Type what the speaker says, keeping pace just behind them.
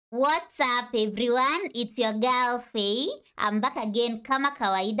What's up, everyone? It's your girl Faye. I'm back again, kama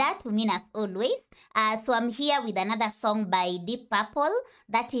kawaida, to mean as always. So I'm here with another song by Deep Purple.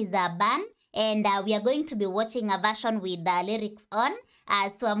 That is Ban, and we are going to be watching a version with the lyrics on.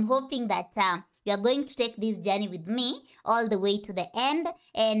 So I'm hoping that you are going to take this journey with me all the way to the end.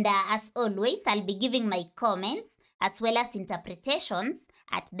 And as always, I'll be giving my comments as well as interpretations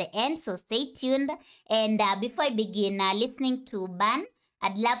at the end. So stay tuned. And before I begin listening to Ban,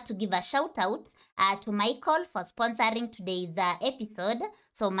 I'd love to give a shout out to Michael for sponsoring today's episode.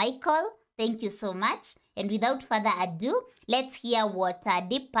 So Michael, thank you so much. And without further ado, let's hear what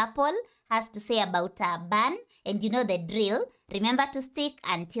Deep Purple has to say about Ban. And you know the drill. Remember to stick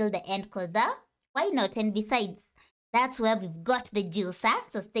until the end, cause why not? And besides, that's where we've got the juice,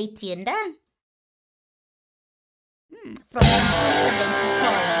 so stay tuned. From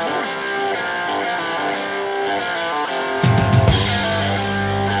 1974.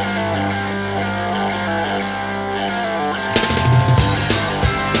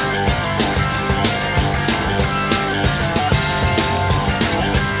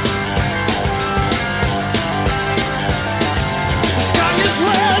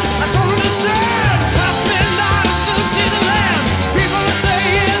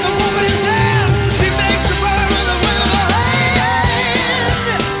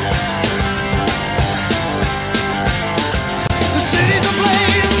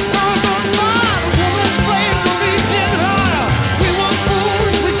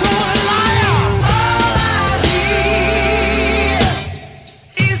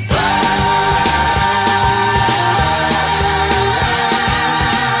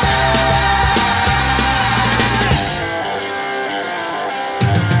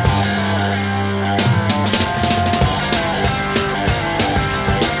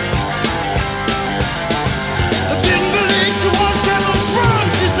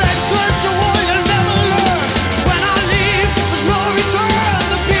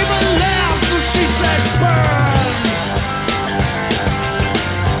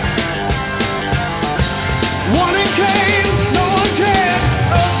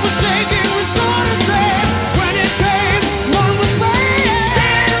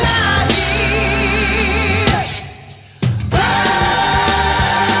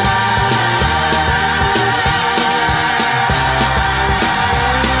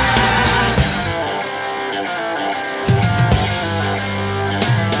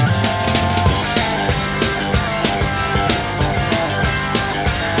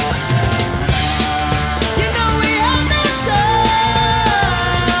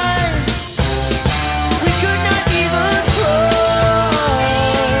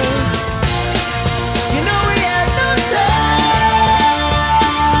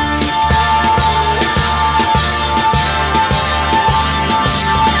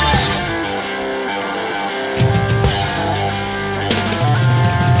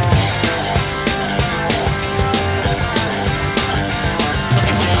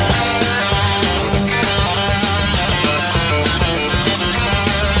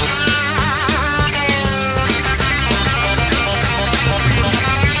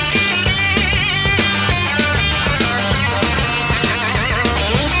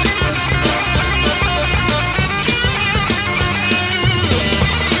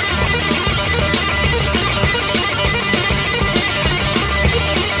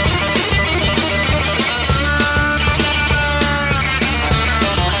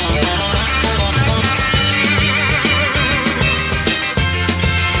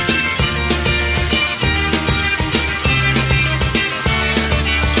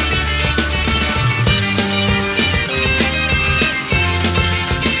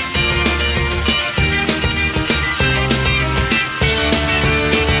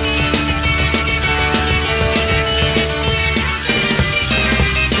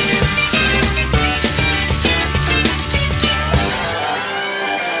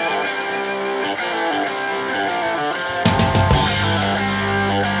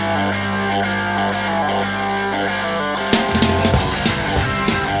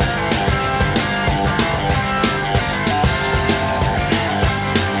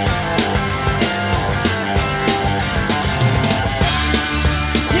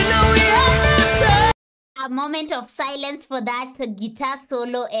 Moment of silence for that guitar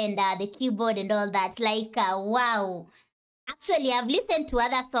solo and the keyboard and all that. Like, wow. Actually, I've listened to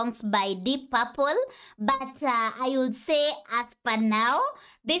other songs by Deep Purple, but I would say as per now,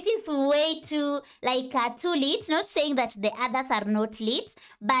 this is way too, too lit. Not saying that the others are not lit,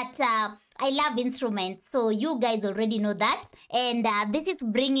 but I love instruments, so you guys already know that. And this is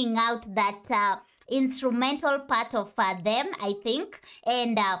bringing out that instrumental part of them, I think,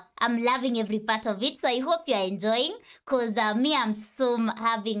 and I'm loving every part of it. So I hope you're enjoying, because me, I'm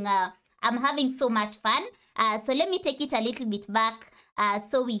having so much fun. So let me take it a little bit back,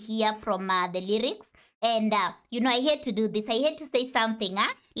 so we hear from the lyrics. And I hate to do this. I hate to say something.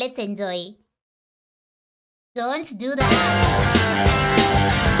 Let's enjoy. Don't do that.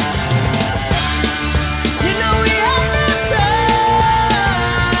 You know we had no time.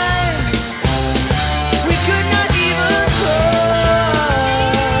 We could not even try.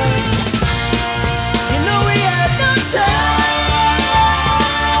 You know we had no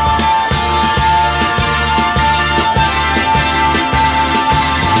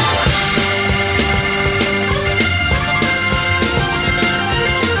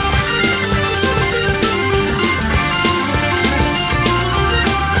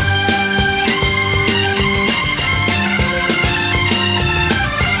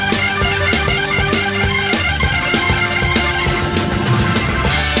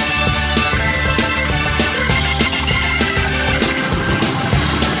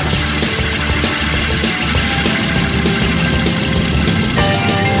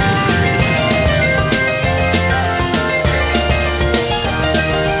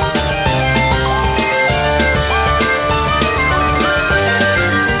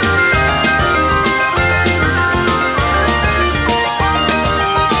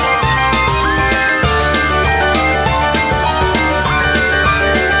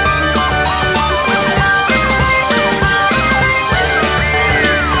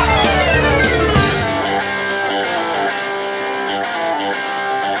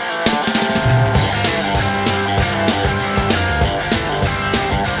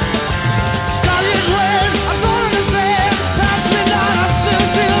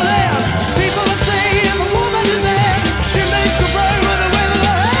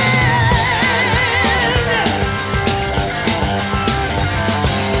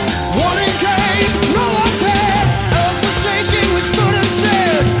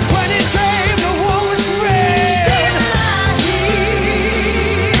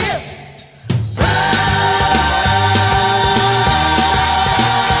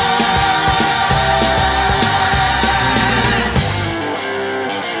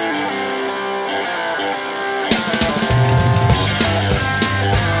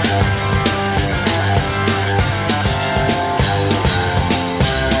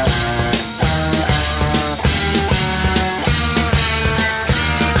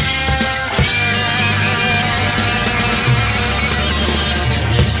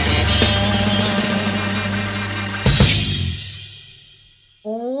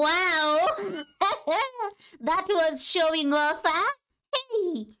That was showing off.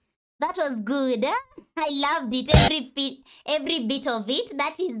 Hey, that was good. I loved it. Every bit of it.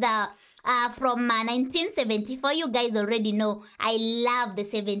 That is from 1974. You guys already know I love the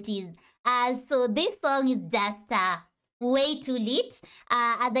 70s. So this song is just way too lit.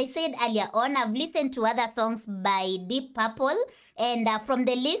 As I said earlier on, I've listened to other songs by Deep Purple, and from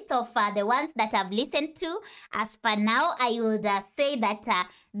the list of the ones that I've listened to, as per now, I would say that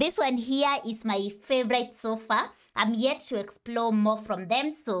this one here is my favorite so far. I'm yet to explore more from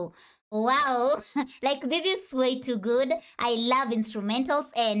them, so wow, like this is way too good. I love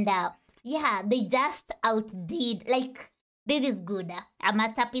instrumentals, and yeah, they just outdid, like, this is good. A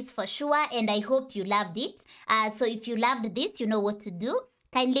masterpiece for sure, and I hope you loved it. So if you loved this, you know what to do.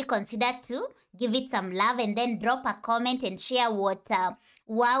 Kindly consider to give it some love, and then drop a comment and share what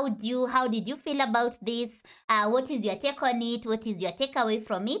how did you feel about this? What is your take on it? What is your takeaway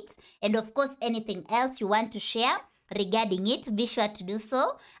from it? And of course, anything else you want to share regarding it, be sure to do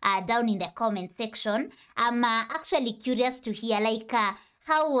so down in the comment section. I'm actually curious to hear, like,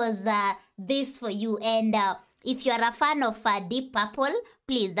 how was this for you? And if you are a fan of Deep Purple,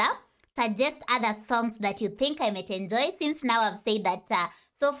 please suggest other songs that you think I might enjoy, since now I've said that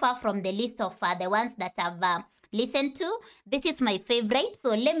so far from the list of the ones that I've listened to, this is my favorite. So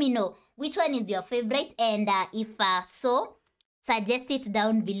let me know which one is your favorite, and if so, suggest it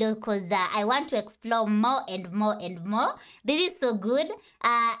down below, because I want to explore more and more and more. This is so good.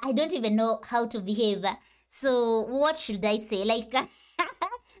 I don't even know how to behave. So what should I say? Like,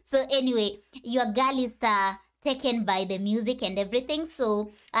 so anyway, your girl is taken by the music and everything.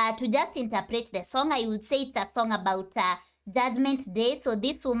 So to just interpret the song, I would say it's a song about Judgment Day. So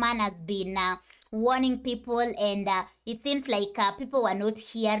this woman has been warning people, and it seems like people were not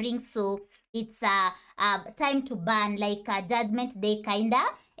hearing. So it's time to burn, like Judgment Day kinda.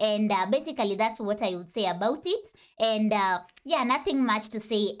 And basically that's what I would say about it. And yeah, nothing much to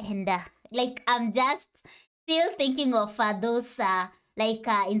say. And like, I'm just still thinking of those like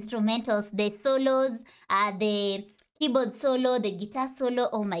instrumentals, the solos, the keyboard solo, the guitar solo.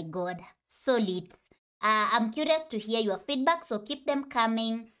 Oh my god, so lit. I'm curious to hear your feedback, so keep them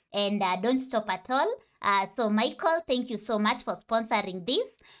coming and don't stop at all. So Michael, thank you so much for sponsoring this.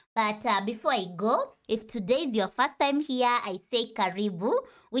 But before I go, if today is your first time here, I say karibu,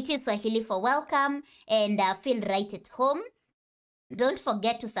 which is Swahili for welcome, and feel right at home. Don't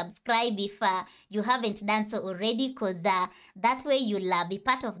forget to subscribe if you haven't done so already, because that way you'll be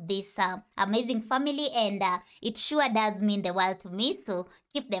part of this amazing family, and it sure does mean the world to me, so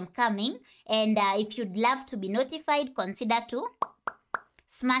keep them coming. And if you'd love to be notified, consider to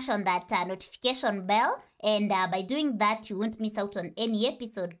smash on that notification bell, and by doing that you won't miss out on any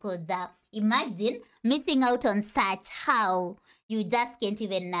episode, because imagine missing out on such. How? You just can't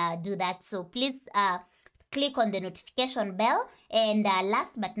even do that. So please click on the notification bell. And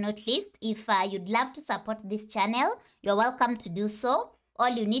last but not least, if you'd love to support this channel, you're welcome to do so. All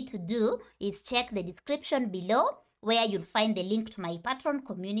you need to do is check the description below, where you'll find the link to my Patreon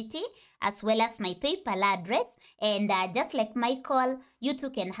community, as well as my PayPal address. And just like Michael, you too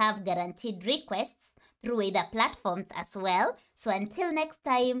can have guaranteed requests through other platforms as well. So until next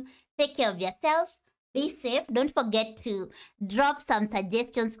time, take care of yourself, be safe. Don't forget to drop some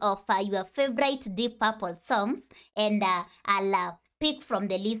suggestions of your favorite Deep Purple songs, and I'll pick from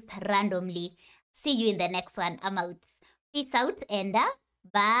the list randomly. See you in the next one. I'm out. Peace out, and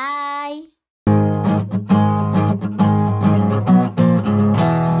bye.